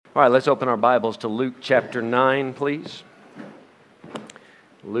All right, let's open our Bibles to Luke chapter 9, please.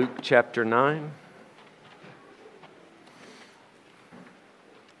 Luke chapter 9.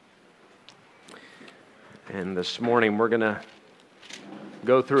 And this morning we're going to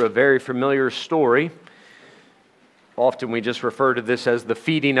go through a very familiar story. Often we just refer to this as the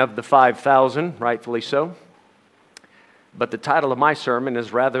feeding of the 5,000, rightfully so. But the title of my sermon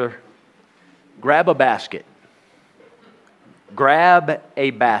is rather, Grab a Basket. Grab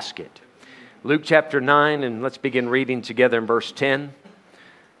a basket. Luke chapter 9, and let's begin reading together in verse 10.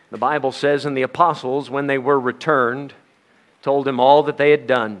 The Bible says, "And the apostles, when they were returned, told him all that they had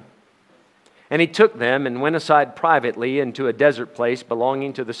done. And he took them and went aside privately into a desert place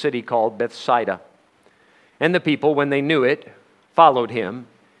belonging to the city called Bethsaida. And the people, when they knew it, followed him.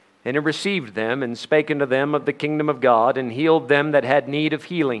 And he received them and spake unto them of the kingdom of God, and healed them that had need of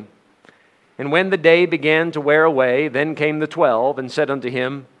healing. And when the day began to wear away, then came the 12, and said unto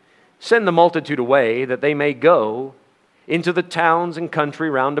him, Send the multitude away, that they may go into the towns and country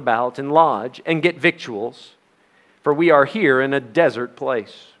round about, and lodge, and get victuals. For we are here in a desert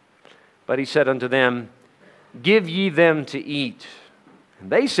place. But he said unto them, Give ye them to eat.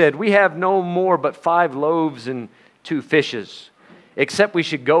 And they said, We have no more but 5 loaves and 2 fishes, except we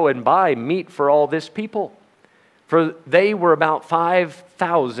should go and buy meat for all this people. For they were about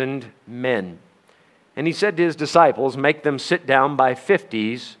 5,000 men. And he said to his disciples, Make them sit down by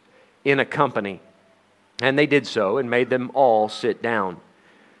 50s in a company. And they did so, and made them all sit down.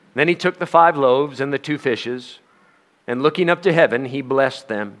 Then he took the 5 loaves and the 2 fishes, and looking up to heaven, he blessed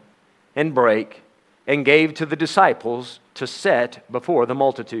them, and brake, and gave to the disciples to set before the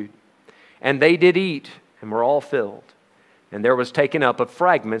multitude. And they did eat, and were all filled. And there was taken up of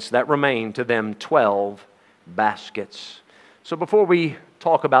fragments that remained to them 12 baskets." So before we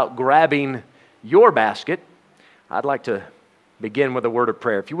talk about grabbing your basket, I'd like to begin with a word of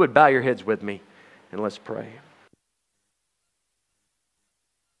prayer. If you would bow your heads with me, and let's pray. In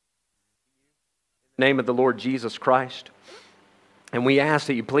the name of the Lord Jesus Christ, and we ask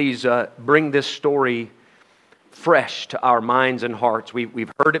that you please bring this story fresh to our minds and hearts.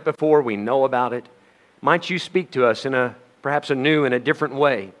 We've heard it before, we know about it. Might you speak to us in perhaps a new and a different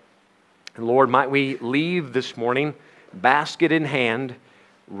way. And Lord, might we leave this morning, basket in hand,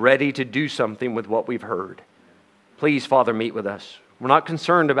 ready to do something with what we've heard. Please, Father, meet with us. We're not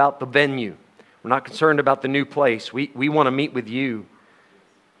concerned about the venue. We're not concerned about the new place. We want to meet with you.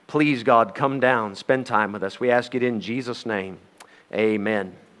 Please, God, come down, spend time with us. We ask it in Jesus' name.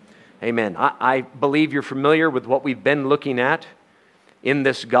 Amen. Amen. I believe you're familiar with what we've been looking at. In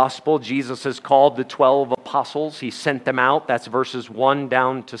this gospel, Jesus has called the 12 apostles. He sent them out. That's verses 1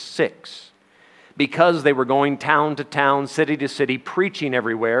 down to 6. Because they were going town to town, city to city, preaching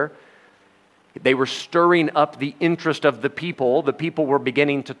everywhere. They were stirring up the interest of the people. The people were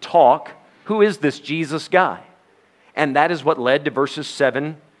beginning to talk. Who is this Jesus guy? And that is what led to verses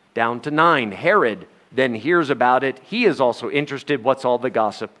 7 down to 9. Herod then hears about it. He is also interested. What's all the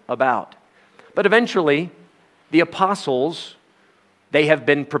gossip about? But eventually, the apostles, they have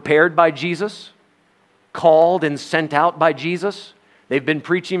been prepared by Jesus, called and sent out by Jesus. They've been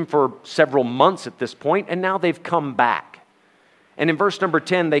preaching for several months at this point, and now they've come back. And in verse number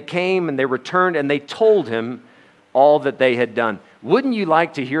 10, they came and they returned and they told him all that they had done. Wouldn't you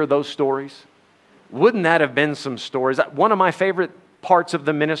like to hear those stories? Wouldn't that have been some stories? One of my favorite parts of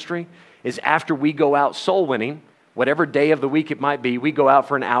the ministry is after we go out soul winning, whatever day of the week it might be, we go out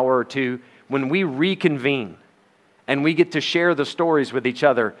for an hour or two. When we reconvene, and we get to share the stories with each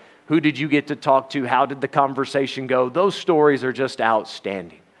other. Who did you get to talk to? How did the conversation go? Those stories are just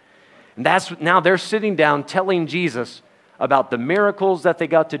outstanding. And now they're sitting down telling Jesus about the miracles that they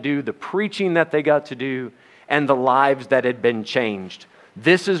got to do, the preaching that they got to do, and the lives that had been changed.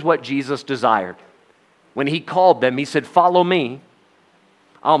 This is what Jesus desired. When he called them, he said, Follow me.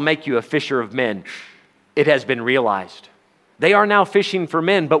 I'll make you a fisher of men. It has been realized. They are now fishing for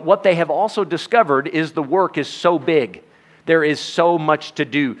men, but what they have also discovered is the work is so big. There is so much to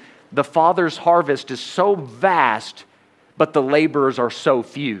do. The Father's harvest is so vast, but the laborers are so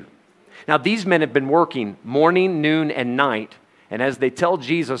few. Now, these men have been working morning, noon, and night, and as they tell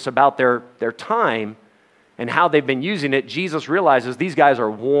Jesus about their time and how they've been using it, Jesus realizes these guys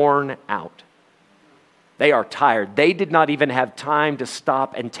are worn out. They are tired. They did not even have time to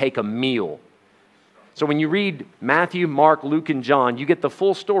stop and take a meal. So when you read Matthew, Mark, Luke, and John, you get the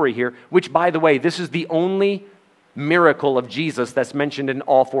full story here, which, by the way, this is the only miracle of Jesus that's mentioned in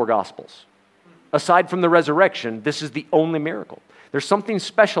all 4 Gospels. Aside from the resurrection, this is the only miracle. There's something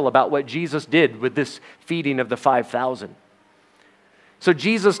special about what Jesus did with this feeding of the 5,000. So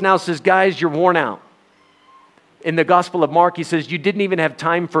Jesus now says, guys, you're worn out. In the Gospel of Mark, he says, you didn't even have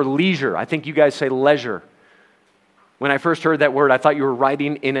time for leisure. I think you guys say leisure. When I first heard that word, I thought you were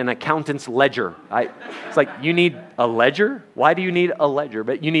writing in an accountant's ledger. It's like, you need a ledger? Why do you need a ledger?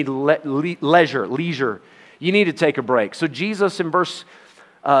 But you need leisure. You need to take a break. So Jesus in verse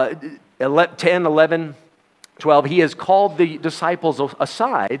 10, 11, 12, he has called the disciples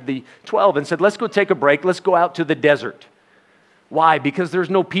aside, the 12, and said, let's go take a break. Let's go out to the desert. Why? Because there's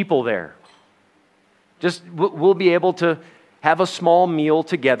no people there. Just we'll be able to have a small meal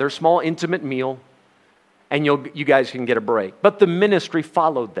together, small intimate meal, and you guys can get a break. But the ministry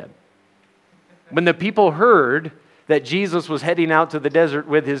followed them. When the people heard that Jesus was heading out to the desert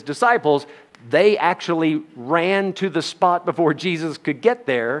with his disciples, they actually ran to the spot before Jesus could get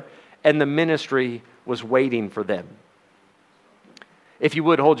there, and the ministry was waiting for them. If you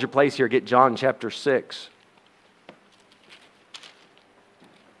would, hold your place here, get John chapter 6.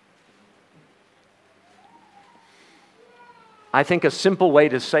 I think a simple way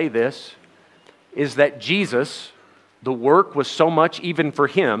to say this is that Jesus, the work was so much even for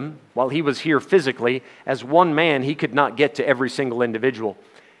him, while he was here physically, as one man, he could not get to every single individual.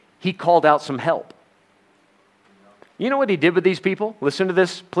 He called out some help. You know what he did with these people? Listen to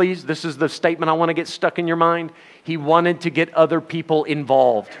this, please. This is the statement I want to get stuck in your mind. He wanted to get other people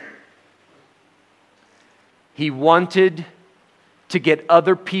involved. He wanted to get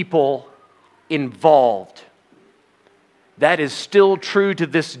other people involved. That is still true to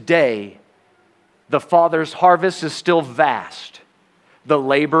this day. The Father's harvest is still vast. The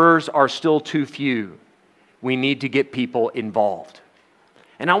laborers are still too few. We need to get people involved.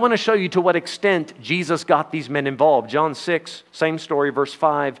 And I want to show you to what extent Jesus got these men involved. John 6, same story, verse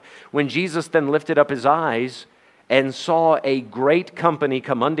 5. When Jesus then lifted up his eyes and saw a great company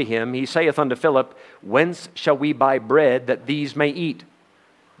come unto him, he saith unto Philip, whence shall we buy bread that these may eat?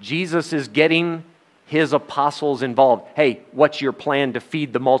 Jesus is getting his apostles involved. Hey, what's your plan to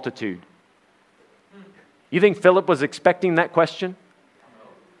feed the multitude? You think Philip was expecting that question?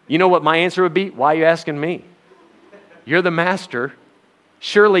 You know what my answer would be? Why are you asking me? You're the master.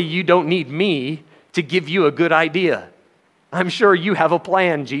 Surely you don't need me to give you a good idea. I'm sure you have a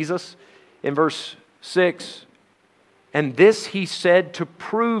plan, Jesus. In verse 6, and this he said to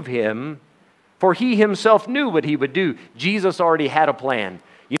prove him, for he himself knew what he would do. Jesus already had a plan.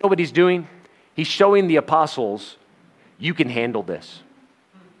 You know what he's doing? He's showing the apostles, you can handle this.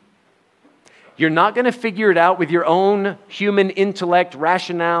 You're not going to figure it out with your own human intellect,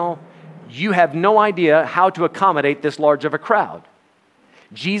 rationale. You have no idea how to accommodate this large of a crowd.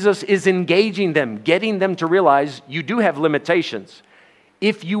 Jesus is engaging them, getting them to realize you do have limitations.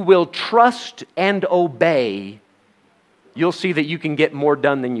 If you will trust and obey, you'll see that you can get more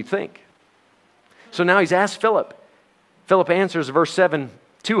done than you think. So now he's asked Philip. Philip answers, verse 7,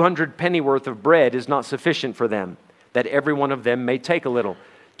 200 pennyworth of bread is not sufficient for them, that every one of them may take a little.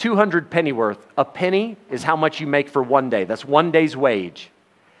 200 pennyworth. A penny is how much you make for one day. That's one day's wage.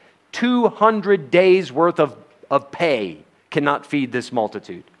 200 days worth of pay cannot feed this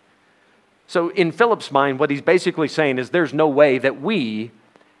multitude. So in Philip's mind, what he's basically saying is there's no way that we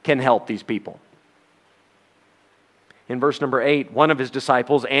can help these people. In verse number 8, one of his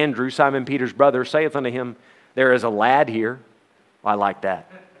disciples, Andrew, Simon Peter's brother, saith unto him, there is a lad here. I like that.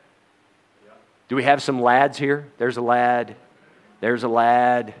 Do we have some lads here? There's a lad. There's a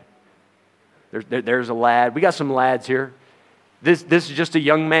lad. There's a lad. We got some lads here. This is just a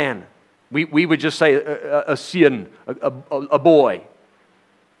young man. We would just say a sien, a boy.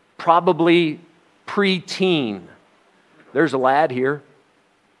 Probably pre-teen. There's a lad here,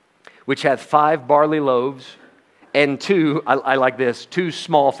 which hath 5 barley loaves and 2, I like this, 2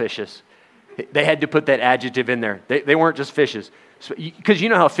 small fishes. They had to put that adjective in there. They weren't just fishes. Because you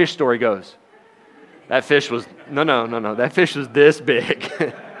know how a fish story goes. That fish was, no. That fish was this big.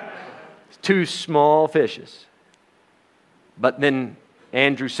 2 small fishes. But then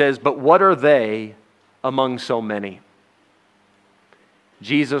Andrew says, but what are they among so many?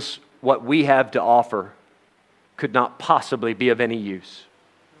 Jesus, what we have to offer could not possibly be of any use.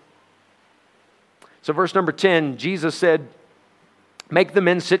 So verse number 10, Jesus said, make the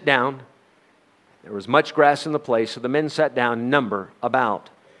men sit down. There was much grass in the place, so the men sat down, number about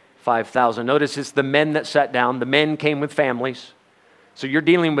 5,000. Notice it's the men that sat down. The men came with families. So you're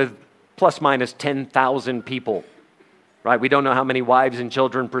dealing with plus minus 10,000 people, right? We don't know how many wives and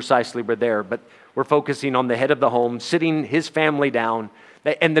children precisely were there, but we're focusing on the head of the home, sitting his family down.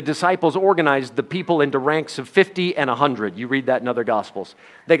 And the disciples organized the people into ranks of 50 and 100. You read that in other Gospels.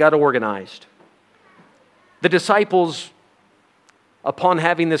 They got organized. The disciples, upon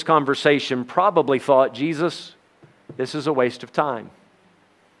having this conversation, probably thought, Jesus, this is a waste of time.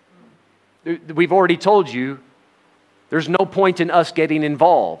 We've already told you There's no point in us getting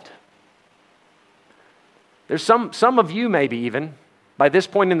involved. There's some of you maybe even, by this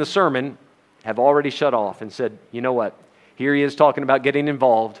point in the sermon, have already shut off and said, you know what? Here he is talking about getting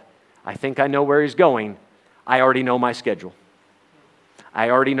involved. I think I know where he's going. I already know my schedule. I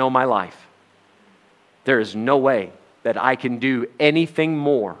already know my life. There is no way that I can do anything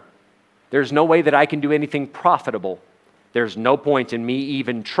more. There's no way that I can do anything profitable. There's no point in me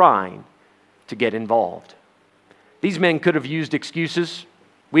even trying to get involved. These men could have used excuses.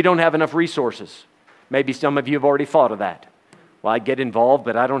 We don't have enough resources. Maybe some of you have already thought of that. Well, I get involved,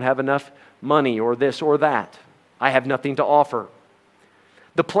 but I don't have enough money or this or that. I have nothing to offer.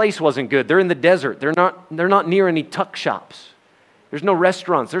 The place wasn't good. They're in the desert. They're not near any tuck shops. There's no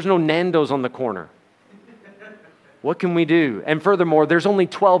restaurants. There's no Nando's on the corner. What can we do? And furthermore, there's only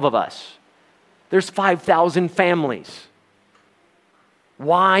 12 of us. There's 5,000 families.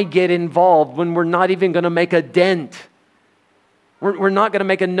 Why get involved when we're not even going to make a dent? We're not going to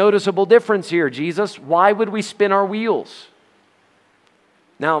make a noticeable difference here, Jesus. Why would we spin our wheels?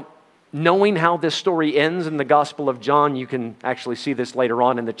 Now, knowing how this story ends in the Gospel of John, you can actually see this later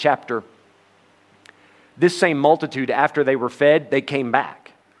on in the chapter. This same multitude, after they were fed, they came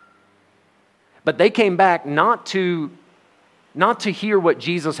back. But they came back not to hear what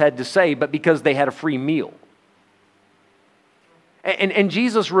Jesus had to say, but because they had a free meal. And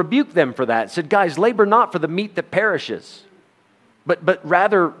Jesus rebuked them for that. Said, guys, labor not for the meat that perishes, but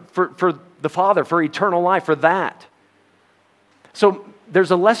rather for the Father, for eternal life, for that. So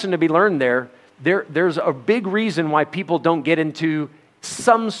there's a lesson to be learned there. There's a big reason why people don't get into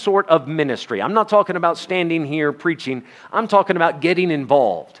some sort of ministry. I'm not talking about standing here preaching. I'm talking about getting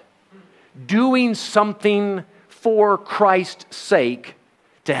involved. Doing something for Christ's sake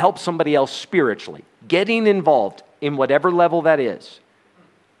to help somebody else spiritually. Getting involved in whatever level that is.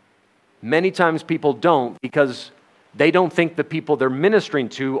 Many times people don't because they don't think the people they're ministering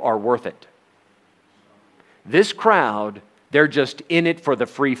to are worth it. This crowd, they're just in it for the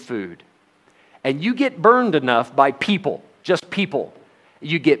free food. And you get burned enough by people, just people,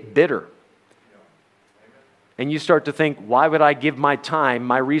 you get bitter. And you start to think, why would I give my time,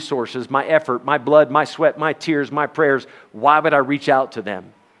 my resources, my effort, my blood, my sweat, my tears, my prayers? Why would I reach out to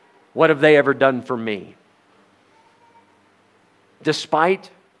them? What have they ever done for me?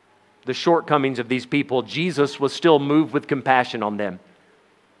 Despite the shortcomings of these people, Jesus was still moved with compassion on them.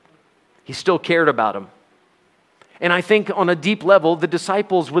 He still cared about them. And I think on a deep level, the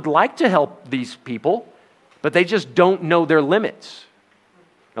disciples would like to help these people, but they just don't know their limits.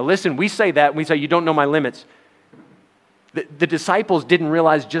 Now listen, we say that, we say, you don't know my limits. The disciples didn't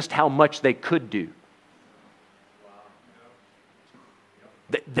realize just how much they could do.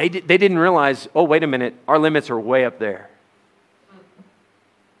 They didn't realize, oh, wait a minute, our limits are way up there.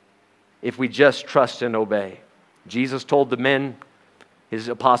 If we just trust and obey. Jesus told the men, his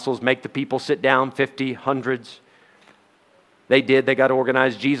apostles, make the people sit down, 50, hundreds. They did, they got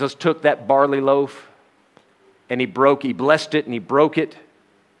organized. Jesus took that barley loaf and he blessed it and he broke it.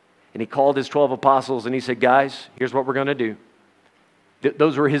 And he called his 12 apostles and he said, guys, here's what we're going to do.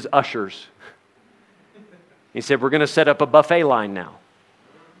 Those were his ushers. He said, we're going to set up a buffet line now.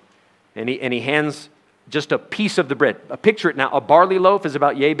 And he hands just a piece of the bread. Picture it now. A barley loaf is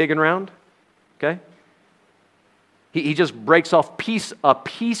about yay big and round. Okay? He just breaks off a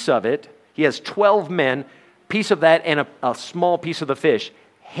piece of it. He has 12 men, piece of that and a small piece of the fish.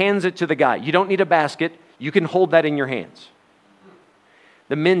 Hands it to the guy. You don't need a basket. You can hold that in your hands.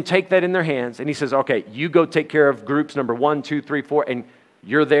 The men take that in their hands, and he says, okay, you go take care of groups number 1, 2, 3, 4, and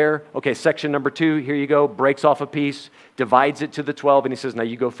you're there. Okay, section number 2, here you go, breaks off a piece, divides it to the 12, and he says, now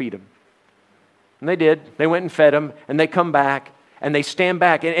you go feed them. And they did. They went and fed them, and they come back, and they stand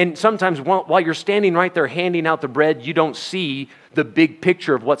back. And sometimes while you're standing right there handing out the bread, you don't see the big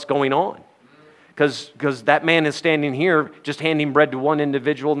picture of what's going on. Because that man is standing here just handing bread to one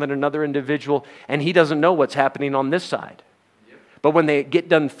individual and then another individual, and he doesn't know what's happening on this side. But when they get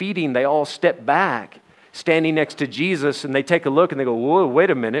done feeding, they all step back, standing next to Jesus, and they take a look and they go, whoa, wait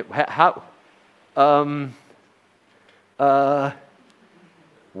a minute.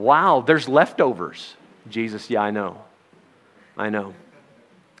 Wow, there's leftovers. Jesus, yeah, I know.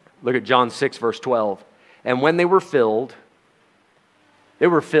 Look at John 6, verse 12. And when they were filled.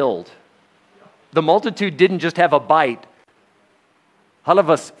 The multitude didn't just have a bite. Hulle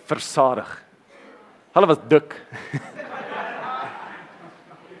was versadig. Hulle was dik.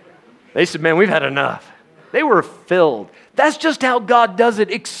 They said, man, we've had enough. They were filled. That's just how God does it.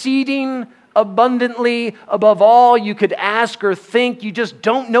 Exceeding abundantly above all you could ask or think. You just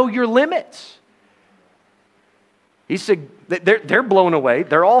don't know your limits. He said, they're blown away.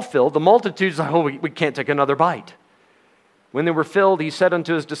 They're all filled. The multitude's like, oh, we can't take another bite. When they were filled, he said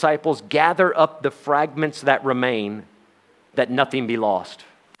unto his disciples, gather up the fragments that remain, that nothing be lost.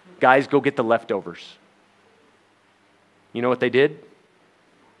 Guys, go get the leftovers. You know what they did?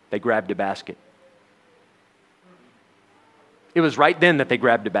 They grabbed a basket. It was right then that they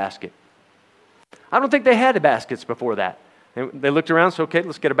grabbed a basket. I don't think they had baskets before that. They looked around, so okay,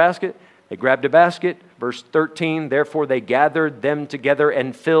 let's get a basket. They grabbed a basket. Verse 13, therefore they gathered them together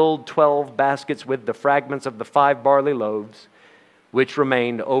and filled 12 baskets with the fragments of the 5 barley loaves, which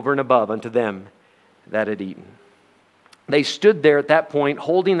remained over and above unto them that had eaten. They stood there at that point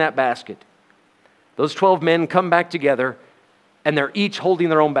holding that basket. Those 12 men come back together, and they're each holding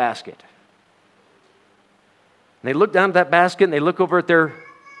their own basket. And they look down at that basket, and they look over at their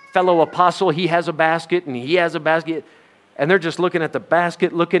fellow apostle. He has a basket, and he has a basket. And they're just looking at the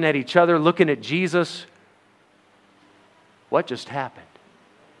basket, looking at each other, looking at Jesus. What just happened?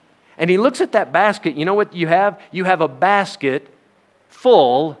 And he looks at that basket. You know what you have? You have a basket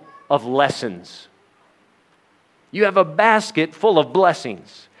full of lessons. You have a basket full of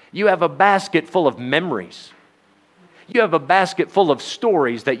blessings. You have a basket full of memories. You have a basket full of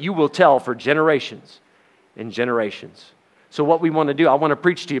stories that you will tell for generations and generations. So what we want to do, I want to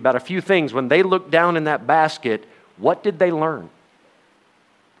preach to you about a few things. When they look down in that basket, what did they learn?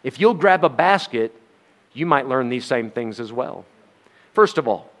 If you'll grab a basket, you might learn these same things as well. First of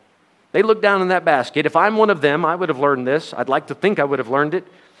all, they look down in that basket. If I'm one of them, I would have learned this. I'd like to think I would have learned it.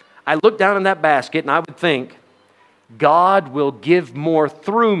 I look down in that basket and I would think, God will give more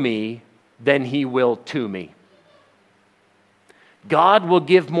through me than He will to me. God will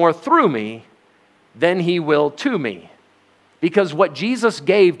give more through me than He will to me. Because what Jesus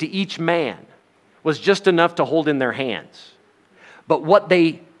gave to each man was just enough to hold in their hands. But what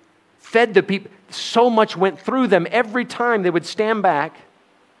they fed the people, so much went through them every time they would stand back.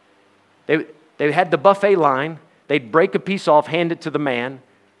 They had the buffet line. They'd break a piece off, hand it to the man,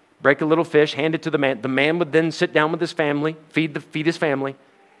 break a little fish, hand it to the man. The man would then sit down with his family, feed his family.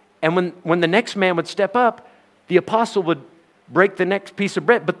 And when the next man would step up, the apostle would break the next piece of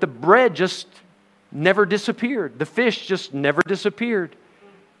bread, but the bread just never disappeared. The fish just never disappeared.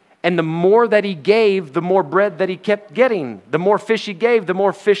 And the more that he gave, the more bread that he kept getting. The more fish he gave, the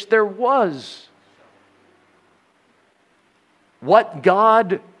more fish there was. What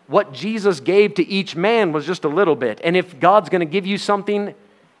Jesus gave to each man was just a little bit. And if God's going to give you something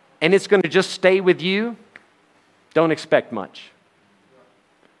and it's going to just stay with you, don't expect much.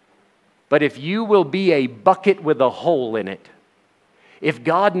 But if you will be a bucket with a hole in it, if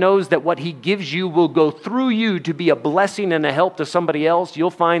God knows that what He gives you will go through you to be a blessing and a help to somebody else, you'll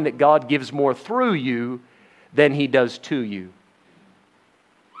find that God gives more through you than He does to you.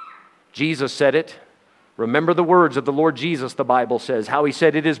 Jesus said it. Remember the words of the Lord Jesus, the Bible says, how He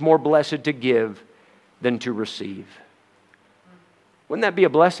said it is more blessed to give than to receive. Wouldn't that be a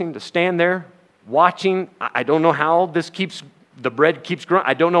blessing to stand there watching? I don't know how the bread keeps growing.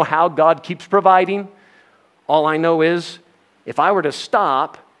 I don't know how God keeps providing. All I know is if I were to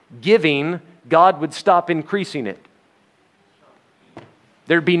stop giving, God would stop increasing it.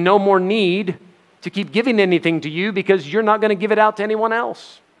 There'd be no more need to keep giving anything to you because you're not going to give it out to anyone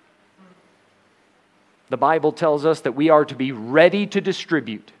else. The Bible tells us that we are to be ready to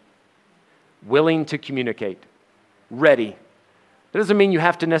distribute, willing to communicate. Ready. That doesn't mean you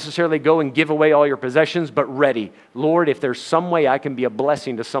have to necessarily go and give away all your possessions, but ready. Lord, if there's some way I can be a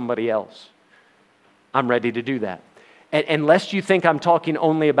blessing to somebody else, I'm ready to do that. And lest you think I'm talking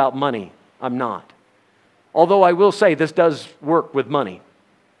only about money, I'm not. Although I will say this does work with money.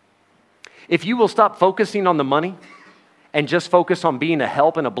 If you will stop focusing on the money and just focus on being a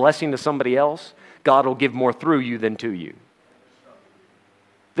help and a blessing to somebody else, God will give more through you than to you.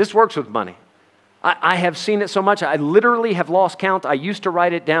 This works with money. I have seen it so much, I literally have lost count. I used to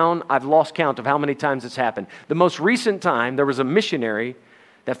write it down. I've lost count of how many times it's happened. The most recent time, there was a missionary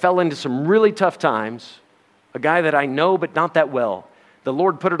that fell into some really tough times, a guy that I know but not that well. The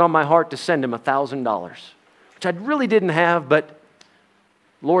Lord put it on my heart to send him $1,000, which I really didn't have, but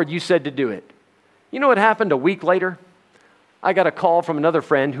Lord, you said to do it. You know what happened a week later? I got a call from another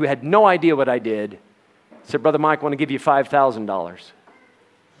friend who had no idea what I did. Said, Brother Mike, I want to give you $5,000.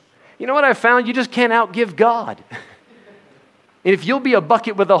 You know what I found? You just can't outgive God. And if you'll be a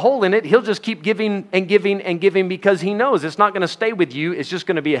bucket with a hole in it, He'll just keep giving and giving and giving because He knows it's not going to stay with you. It's just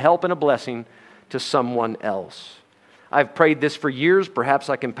going to be a help and a blessing to someone else. I've prayed this for years. Perhaps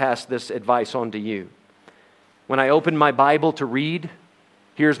I can pass this advice on to you. When I open my Bible to read,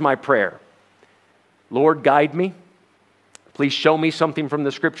 here's my prayer. Lord, guide me. Please show me something from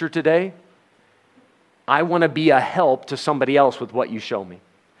the Scripture today. I want to be a help to somebody else with what you show me.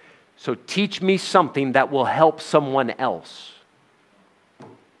 So teach me something that will help someone else.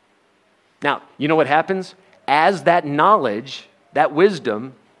 Now, you know what happens? As that knowledge, that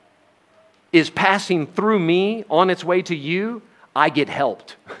wisdom is passing through me on its way to you, I get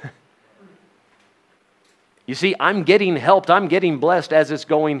helped. You see, I'm getting helped, I'm getting blessed as it's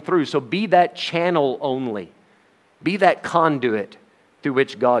going through. So be that channel only. Be that conduit through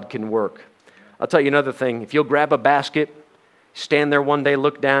which God can work. I'll tell you another thing. If you'll grab a basket, stand there one day,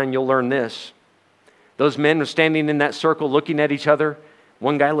 look down, you'll learn this. Those men were standing in that circle looking at each other.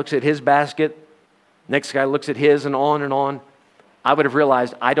 One guy looks at his basket, next guy looks at his, and on and on. I would have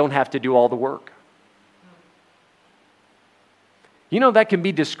realized I don't have to do all the work. You know, that can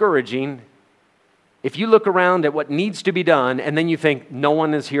be discouraging if you look around at what needs to be done and then you think, no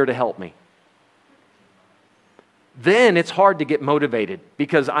one is here to help me. Then it's hard to get motivated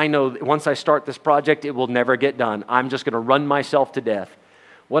because I know once I start this project, it will never get done. I'm just going to run myself to death.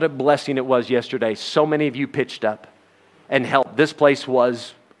 What a blessing it was yesterday. So many of you pitched up and helped. This place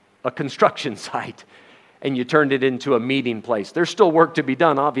was a construction site, and you turned it into a meeting place. There's still work to be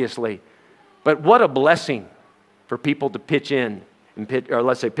done, obviously, but what a blessing for people to pitch in, and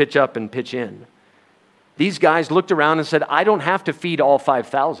pitch up and pitch in. These guys looked around and said, I don't have to feed all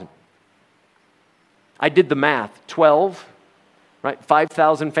 5,000. I did the math, 12, right?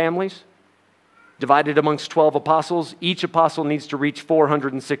 5,000 families divided amongst 12 apostles. Each apostle needs to reach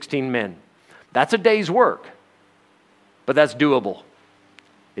 416 men. That's a day's work, but that's doable.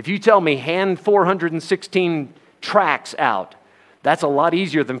 If you tell me hand 416 tracts out, that's a lot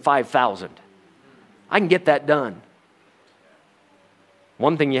easier than 5,000. I can get that done.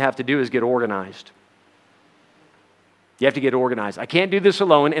 One thing you have to do is get organized. You have to get organized. I can't do this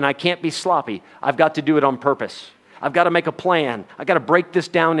alone, and I can't be sloppy. I've got to do it on purpose. I've got to make a plan. I've got to break this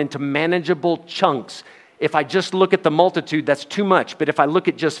down into manageable chunks. If I just look at the multitude, that's too much. But if I look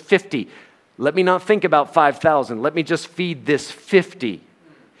at just 50, let me not think about 5,000. Let me just feed this 50.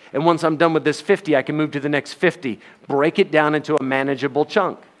 And once I'm done with this 50, I can move to the next 50. Break it down into a manageable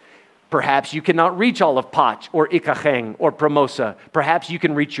chunk. Perhaps you cannot reach all of Pach or Ikacheng or Promosa. Perhaps you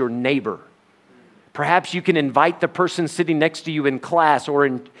can reach your neighbor. Perhaps you can invite the person sitting next to you in class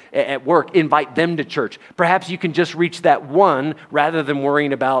or at work, invite them to church. Perhaps you can just reach that one rather than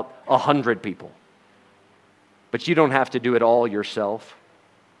worrying about 100 people. But you don't have to do it all yourself.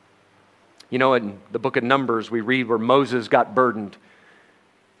 You know, in the book of Numbers, we read where Moses got burdened.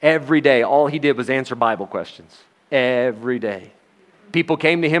 Every day, all he did was answer Bible questions. Every day. People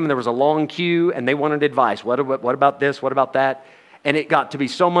came to him and there was a long queue and they wanted advice. What about this? What about that? And it got to be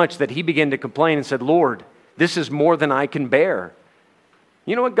so much that he began to complain and said, Lord, this is more than I can bear.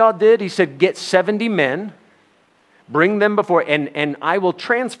 You know what God did? He said, get 70 men, bring them before, and I will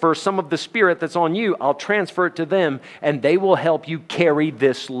transfer some of the spirit that's on you. I'll transfer it to them, and they will help you carry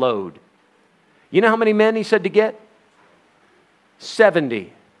this load. You know how many men he said to get?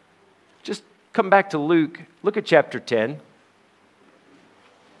 70. Just come back to Luke. Look at chapter 10.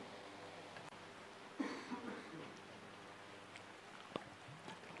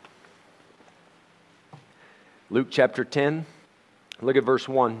 Luke chapter 10, look at verse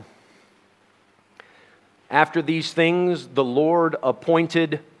 1. After these things, the Lord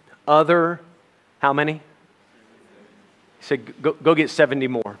appointed other, how many? He said, go get 70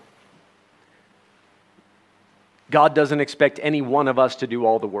 more. God doesn't expect any one of us to do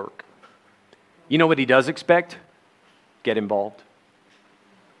all the work. You know what he does expect? Get involved.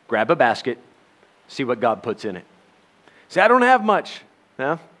 Grab a basket, see what God puts in it. Say, I don't have much.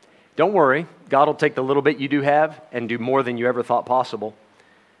 No? Don't worry. God will take the little bit you do have and do more than you ever thought possible.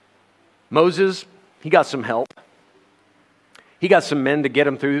 Moses, he got some help. He got some men to get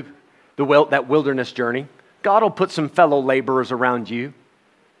him through that wilderness journey. God will put some fellow laborers around you.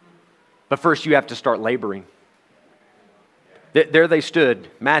 But first you have to start laboring. There they stood,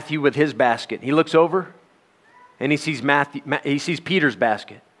 Matthew with his basket. He looks over and he sees Peter's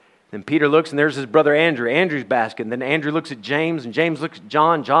basket. Then Peter looks, and there's his brother Andrew, Andrew's basket. And then Andrew looks at James, and James looks at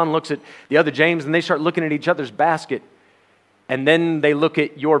John. John looks at the other James, and they start looking at each other's basket. And then they look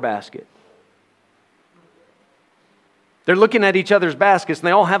at your basket. They're looking at each other's baskets, and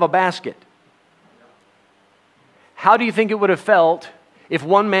they all have a basket. How do you think it would have felt if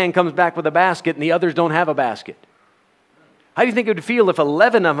one man comes back with a basket and the others don't have a basket? How do you think it would feel if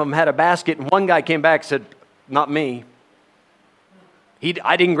 11 of them had a basket and one guy came back and said, not me?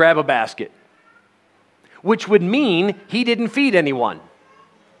 I didn't grab a basket. Which would mean he didn't feed anyone.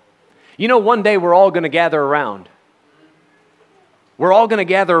 You know, one day we're all going to gather around. We're all going to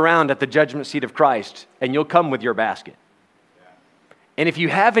gather around at the judgment seat of Christ, and you'll come with your basket. And if you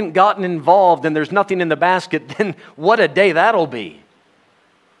haven't gotten involved and there's nothing in the basket, then what a day that'll be.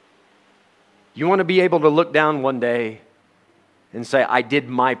 You want to be able to look down one day and say, I did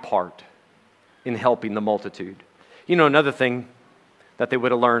my part in helping the multitude. You know, another thing that they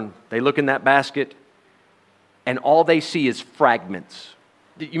would have learned, they look in that basket and all they see is fragments.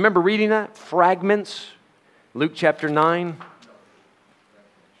 You remember reading that? Fragments? Luke chapter 9.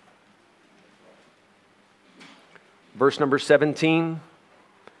 Verse number 17.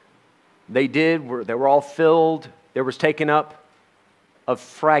 They were all filled. There was taken up of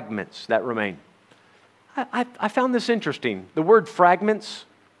fragments that remain. I found this interesting. The word fragments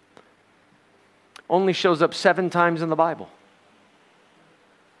only shows up 7 times in the Bible.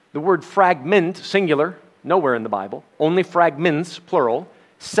 The word fragment, singular, nowhere in the Bible. Only fragments, plural,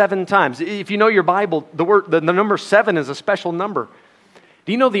 7 times. If you know your Bible, the number 7 is a special number.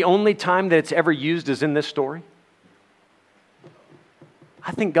 Do you know the only time that it's ever used is in this story?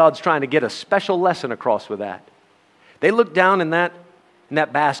 I think God's trying to get a special lesson across with that. They look down in that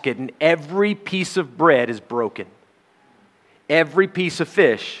basket and every piece of bread is broken. Every piece of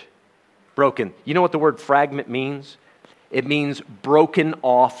fish, broken. You know what the word fragment means? It means broken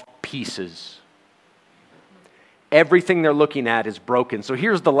off pieces. Everything they're looking at is broken. So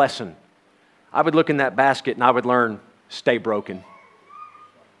here's the lesson. I would look in that basket and I would learn, stay broken.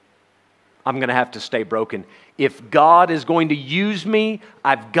 I'm going to have to stay broken. If God is going to use me,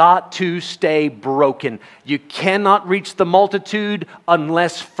 I've got to stay broken. You cannot reach the multitude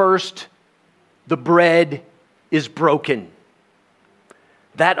unless first the bread is broken.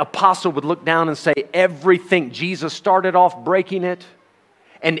 That apostle would look down and say, everything, Jesus started off breaking it.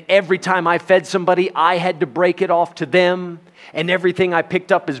 And every time I fed somebody, I had to break it off to them. And everything I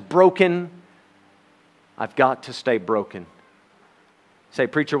picked up is broken. I've got to stay broken. Say,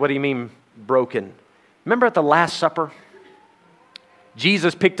 preacher, what do you mean broken? Remember at the Last Supper?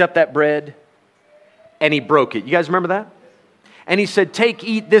 Jesus picked up that bread and he broke it. You guys remember that? And he said, take,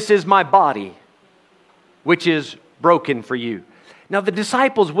 eat, this is my body, which is broken for you. Now the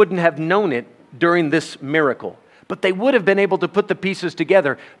disciples wouldn't have known it during this miracle, but they would have been able to put the pieces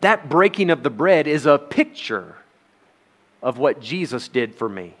together. That breaking of the bread is a picture of what Jesus did for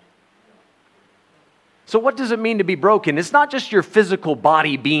me. So what does it mean to be broken? It's not just your physical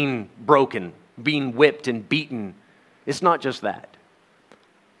body being broken, being whipped and beaten. It's not just that.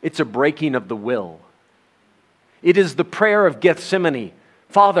 It's a breaking of the will. It is the prayer of Gethsemane.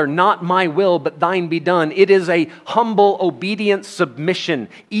 Father, not my will, but thine be done. It is a humble, obedient submission,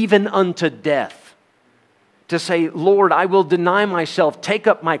 even unto death. To say, Lord, I will deny myself, take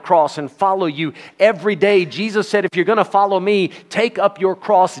up my cross and follow you every day. Jesus said, if you're going to follow me, take up your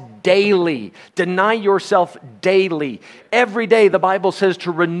cross daily. Deny yourself daily. Every day, the Bible says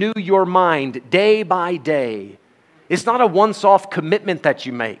to renew your mind day by day. It's not a once-off commitment that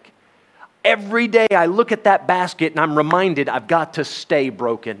you make. Every day I look at that basket and I'm reminded I've got to stay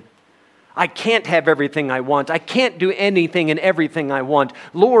broken. I can't have everything I want. I can't do anything and everything I want.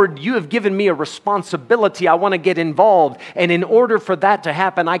 Lord, you have given me a responsibility. I want to get involved. And in order for that to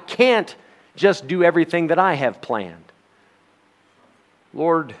happen, I can't just do everything that I have planned.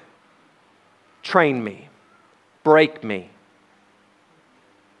 Lord, train me. Break me.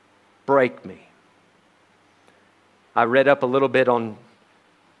 Break me. I read up a little bit on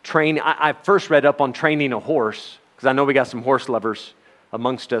training. I first read up on training a horse because I know we got some horse lovers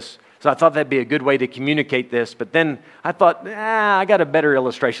amongst us. So I thought that'd be a good way to communicate this. But then I thought, I got a better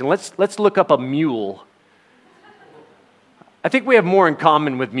illustration. Let's look up a mule. I think we have more in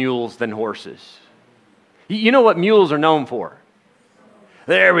common with mules than horses. You know what mules are known for?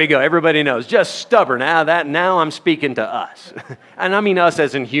 There we go. Everybody knows. Just stubborn. Now I'm speaking to us. And I mean us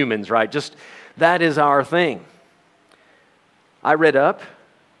as in humans, right? Just that is our thing. I read up.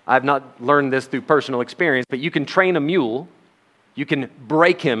 I've not learned this through personal experience, but you can train a mule. You can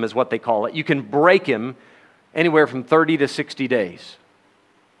break him, is what they call it. You can break him anywhere from 30 to 60 days.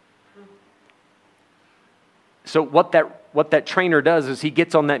 So what that trainer does is he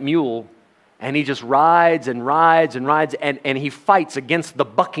gets on that mule and he just rides and rides and rides and he fights against the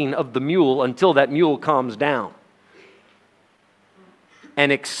bucking of the mule until that mule calms down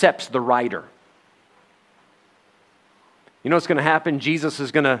and accepts the rider. You know what's going to happen? Jesus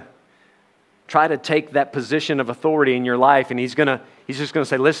is going to try to take that position of authority in your life, and he's just going to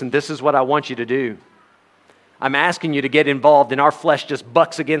say, listen, this is what I want you to do. I'm asking you to get involved, and our flesh just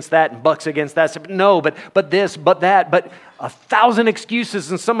bucks against that and bucks against that. So, no, but this, but that, but 1,000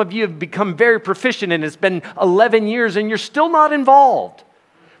 excuses, and some of you have become very proficient, and it's been 11 years, and you're still not involved.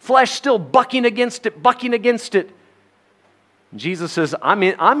 Flesh still bucking against it, bucking against it. Jesus says,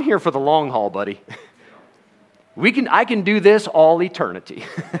 I'm here for the long haul, buddy. I can do this all eternity.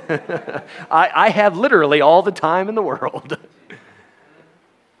 I have literally all the time in the world.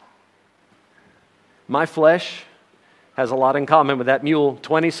 My flesh has a lot in common with that mule.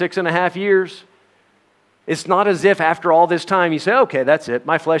 26 and a half years. It's not as if after all this time you say, okay, that's it.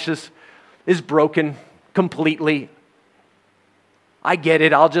 My flesh is broken completely. I get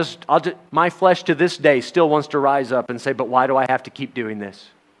it. My flesh to this day still wants to rise up and say, but why do I have to keep doing this?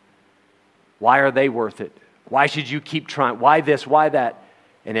 Why are they worth it? Why should you keep trying? Why this? Why that?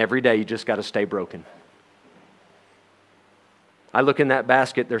 And every day you just got to stay broken. I look in that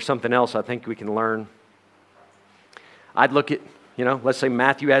basket, there's something else I think we can learn. I'd look at, let's say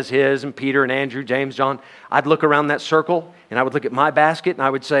Matthew has his, and Peter and Andrew, James, John. I'd look around that circle, and I would look at my basket, and I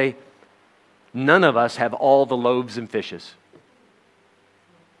would say, none of us have all the loaves and fishes.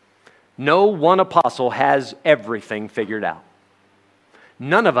 No one apostle has everything figured out.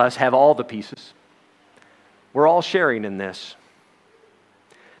 None of us have all the pieces. We're all sharing in this.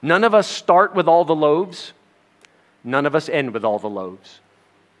 None of us start with all the loaves. None of us end with all the loaves.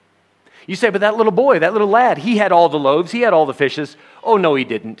 You say, but that little boy, that little lad, he had all the loaves, he had all the fishes. Oh, no, he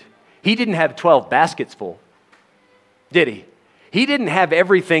didn't. He didn't have 12 baskets full, did he? He didn't have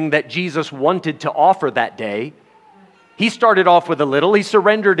everything that Jesus wanted to offer that day. He started off with a little. He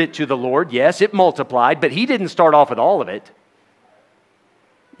surrendered it to the Lord. Yes, it multiplied, but he didn't start off with all of it.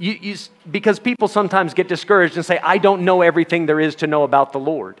 Because people sometimes get discouraged and say, I don't know everything there is to know about the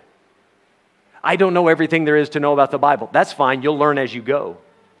Lord. I don't know everything there is to know about the Bible. That's fine. You'll learn as you go.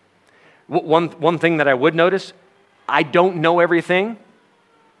 One thing that I would notice, I don't know everything.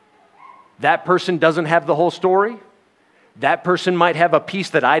 That person doesn't have the whole story. That person might have a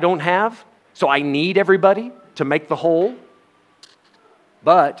piece that I don't have. So I need everybody to make the whole.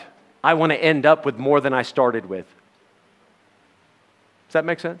 But I want to end up with more than I started with. Does that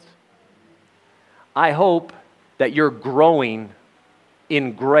make sense? I hope that you're growing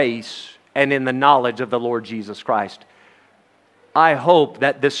in grace and in the knowledge of the Lord Jesus Christ. I hope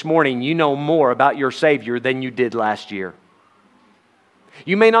that this morning you know more about your Savior than you did last year.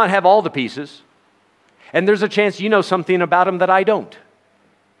 You may not have all the pieces, and there's a chance you know something about Him that I don't.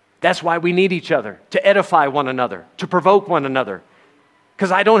 That's why we need each other, to edify one another, to provoke one another,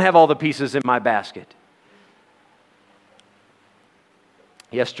 because I don't have all the pieces in my basket.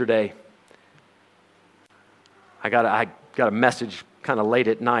 Yesterday, I got a message kind of late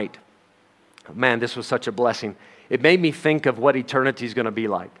at night. Man, this was such a blessing. It made me think of what eternity is going to be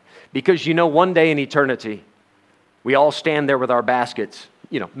like. Because one day in eternity, we all stand there with our baskets,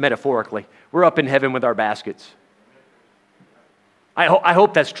 metaphorically. We're up in heaven with our baskets. I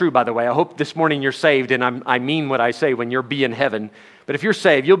hope that's true, by the way. I hope this morning you're saved, and I mean what I say when you'll be in heaven. But if you're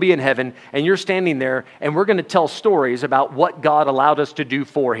saved, you'll be in heaven, and you're standing there, and we're going to tell stories about what God allowed us to do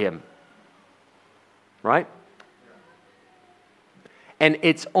for Him. Right? And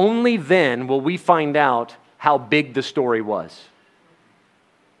it's only then will we find out how big the story was.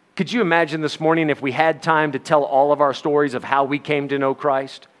 Could you imagine this morning if we had time to tell all of our stories of how we came to know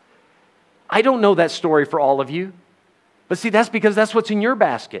Christ? I don't know that story for all of you. But see, that's because that's what's in your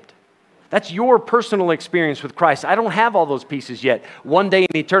basket. That's your personal experience with Christ. I don't have all those pieces yet. One day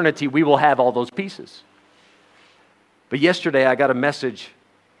in eternity, we will have all those pieces. But yesterday, I got a message.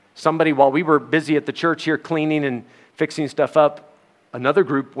 Somebody, while we were busy at the church here cleaning and fixing stuff up, another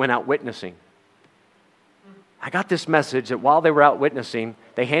group went out witnessing. I got this message that while they were out witnessing,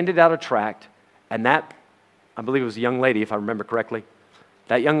 they handed out a tract, and that, I believe it was a young lady, if I remember correctly,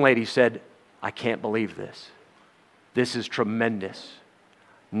 that young lady said, I can't believe this. This is tremendous.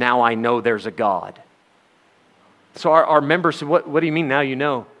 Now I know there's a God. So our members said, what do you mean now you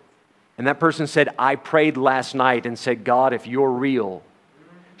know? And that person said, I prayed last night and said, God, if you're real,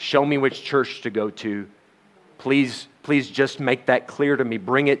 show me which church to go to. Please just make that clear to me.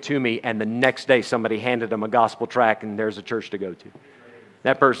 Bring it to me. And the next day, somebody handed them a gospel tract, and there's a church to go to.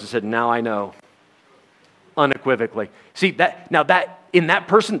 That person said, now I know. Unequivocally. See, in that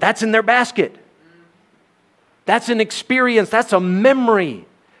person, that's in their basket. That's an experience. That's a memory.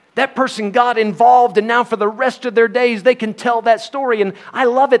 That person got involved, and now for the rest of their days, they can tell that story. And I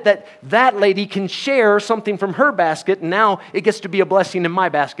love it that that lady can share something from her basket, and now it gets to be a blessing in my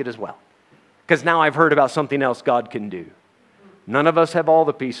basket as well. Because now I've heard about something else God can do. None of us have all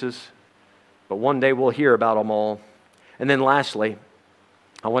the pieces, but one day we'll hear about them all. And then lastly,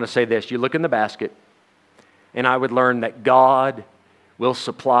 I want to say this. You look in the basket, and I would learn that God will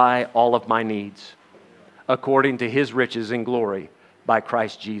supply all of my needs according to His riches in glory by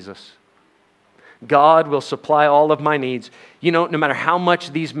Christ Jesus. God will supply all of my needs. No matter how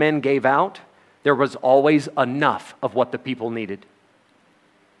much these men gave out, there was always enough of what the people needed.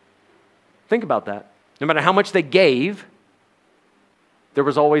 Think about that. No matter how much they gave, there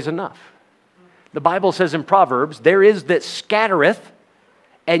was always enough. The Bible says in Proverbs, there is that scattereth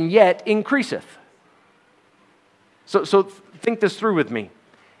and yet increaseth. So think this through with me.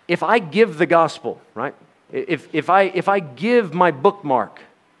 If I give the gospel, right? If I give my bookmark,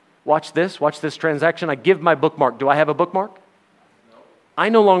 watch this transaction. I give my bookmark. Do I have a bookmark? No. I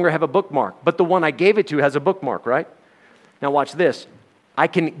no longer have a bookmark, but the one I gave it to has a bookmark, right? Now watch this. I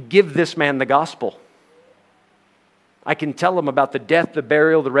can give this man the gospel. I can tell him about the death, the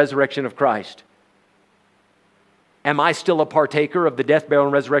burial, the resurrection of Christ. Am I still a partaker of the death, burial,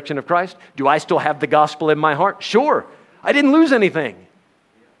 and resurrection of Christ? Do I still have the gospel in my heart? Sure. I didn't lose anything.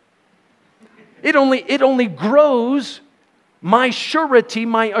 It only grows my surety,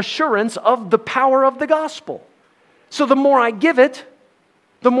 my assurance of the power of the gospel. So the more I give it,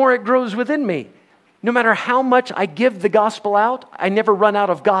 the more it grows within me. No matter how much I give the gospel out, I never run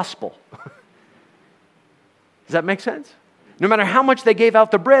out of gospel. Does that make sense? No matter how much they gave out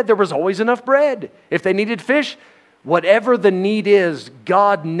the bread, there was always enough bread. If they needed fish, whatever the need is,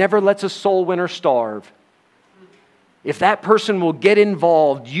 God never lets a soul winner starve. If that person will get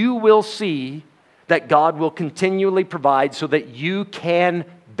involved, you will see that God will continually provide so that you can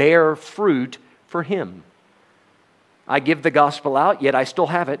bear fruit for Him. I give the gospel out, yet I still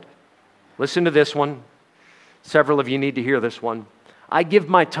have it. Listen to this one. Several of you need to hear this one. I give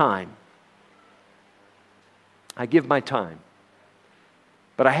my time. I give my time.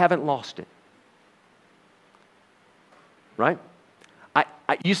 But I haven't lost it. Right?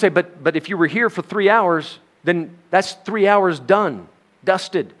 You say, but if you were here for 3 hours, then that's 3 hours done,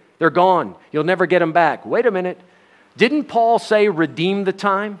 dusted. They're gone. You'll never get them back. Wait a minute. Didn't Paul say redeem the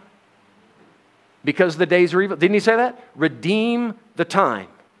time? Because the days are evil. Didn't he say that? Redeem the time.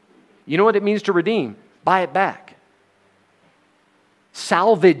 You know what it means to redeem? Buy it back.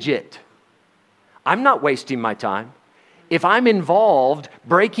 Salvage it. I'm not wasting my time. If I'm involved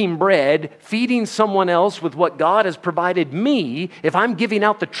breaking bread, feeding someone else with what God has provided me, if I'm giving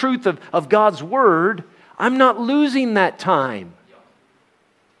out the truth of God's word, I'm not losing that time.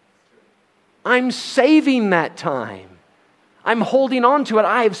 I'm saving that time. I'm holding on to it.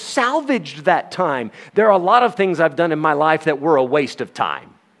 I have salvaged that time. There are a lot of things I've done in my life that were a waste of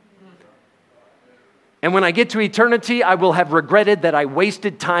time. And when I get to eternity, I will have regretted that I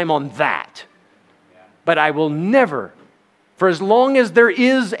wasted time on that. But I will never, for as long as there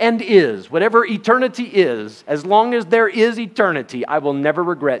is and is, whatever eternity is, as long as there is eternity, I will never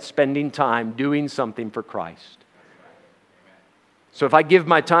regret spending time doing something for Christ. So if I give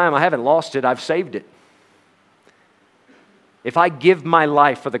my time, I haven't lost it, I've saved it. If I give my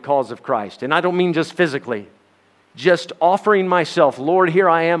life for the cause of Christ, and I don't mean just physically, just offering myself, Lord, here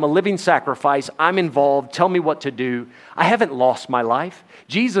I am, a living sacrifice, I'm involved, tell me what to do. I haven't lost my life.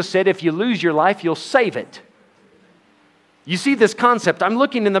 Jesus said, if you lose your life, you'll save it. You see this concept. I'm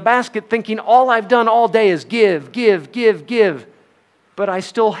looking in the basket thinking all I've done all day is give. But I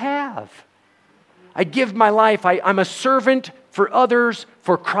still have. I give my life. I'm a servant for others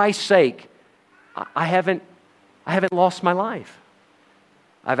for Christ's sake. I haven't lost my life.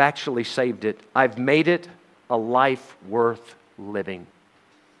 I've actually saved it. I've made it a life worth living.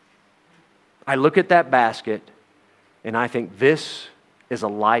 I look at that basket and I think this is a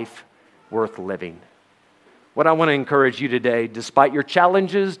life worth living. What I want to encourage you today, despite your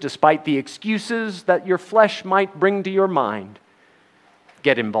challenges, despite the excuses that your flesh might bring to your mind,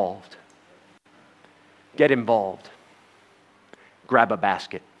 get involved. Get involved. Grab a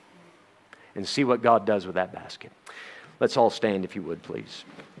basket and see what God does with that basket. Let's all stand if you would, please.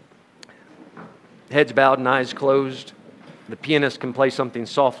 Heads bowed and eyes closed. The pianist can play something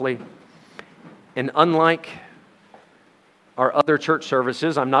softly. And unlike our other church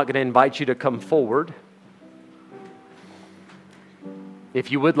services, I'm not going to invite you to come forward.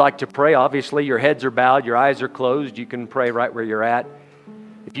 If you would like to pray, obviously your heads are bowed, your eyes are closed. You can pray right where you're at.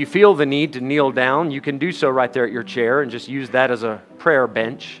 If you feel the need to kneel down, you can do so right there at your chair and just use that as a prayer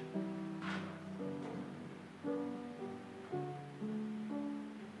bench.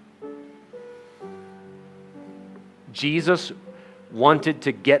 Jesus wanted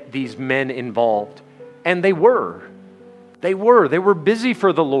to get these men involved, and they were. They were busy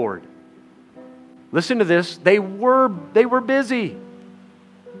for the Lord. Listen to this. They were busy.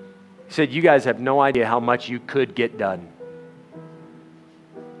 He said, you guys have no idea how much you could get done.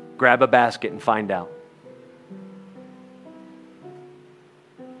 Grab a basket and find out.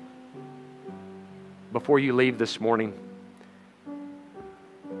 Before you leave this morning,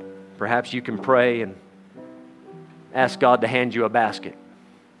 perhaps you can pray and ask God to hand you a basket.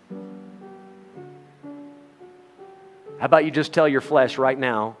 How about you just tell your flesh right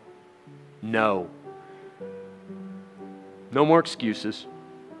now, no. No more excuses.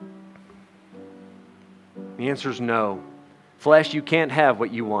 The answer is no. Flesh, you can't have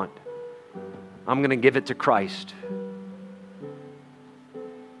what you want. I'm going to give it to Christ.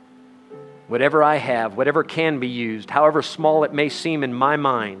 whatever I have, whatever can be used, however small it may seem in my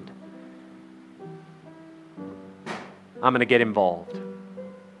mind, I'm going to get involved.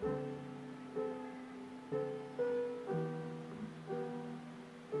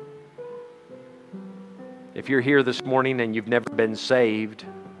 If you're here this morning and you've never been saved,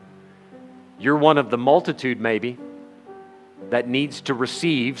 you're one of the multitude maybe that needs to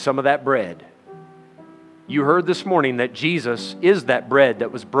receive some of that bread. You heard this morning that Jesus is that bread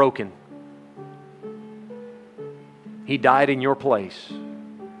that was broken. He died in your place,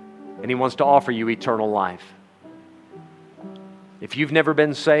 and He wants to offer you eternal life. If you've never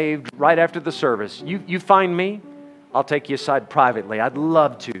been saved, right after the service, you find me, I'll take you aside privately. I'd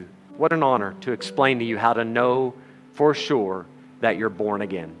love to. What an honor to explain to you how to know for sure that you're born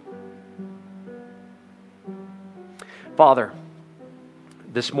again. Father,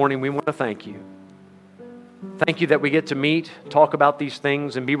 this morning we want to thank you. Thank you that we get to meet, talk about these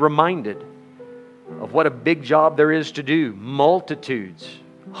things, and be reminded of what a big job there is to do. Multitudes,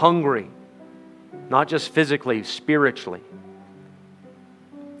 hungry, not just physically, spiritually.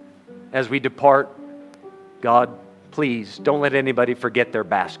 As we depart, God, please don't let anybody forget their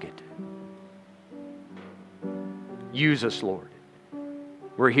basket. Use us, Lord.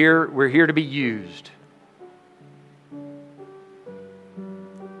 We're here to be used.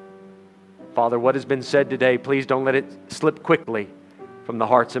 Father, what has been said today, please don't let it slip quickly from the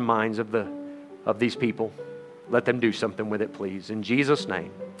hearts and minds of these people. Let them do something with it, please. In Jesus'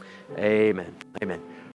 name, amen. Amen.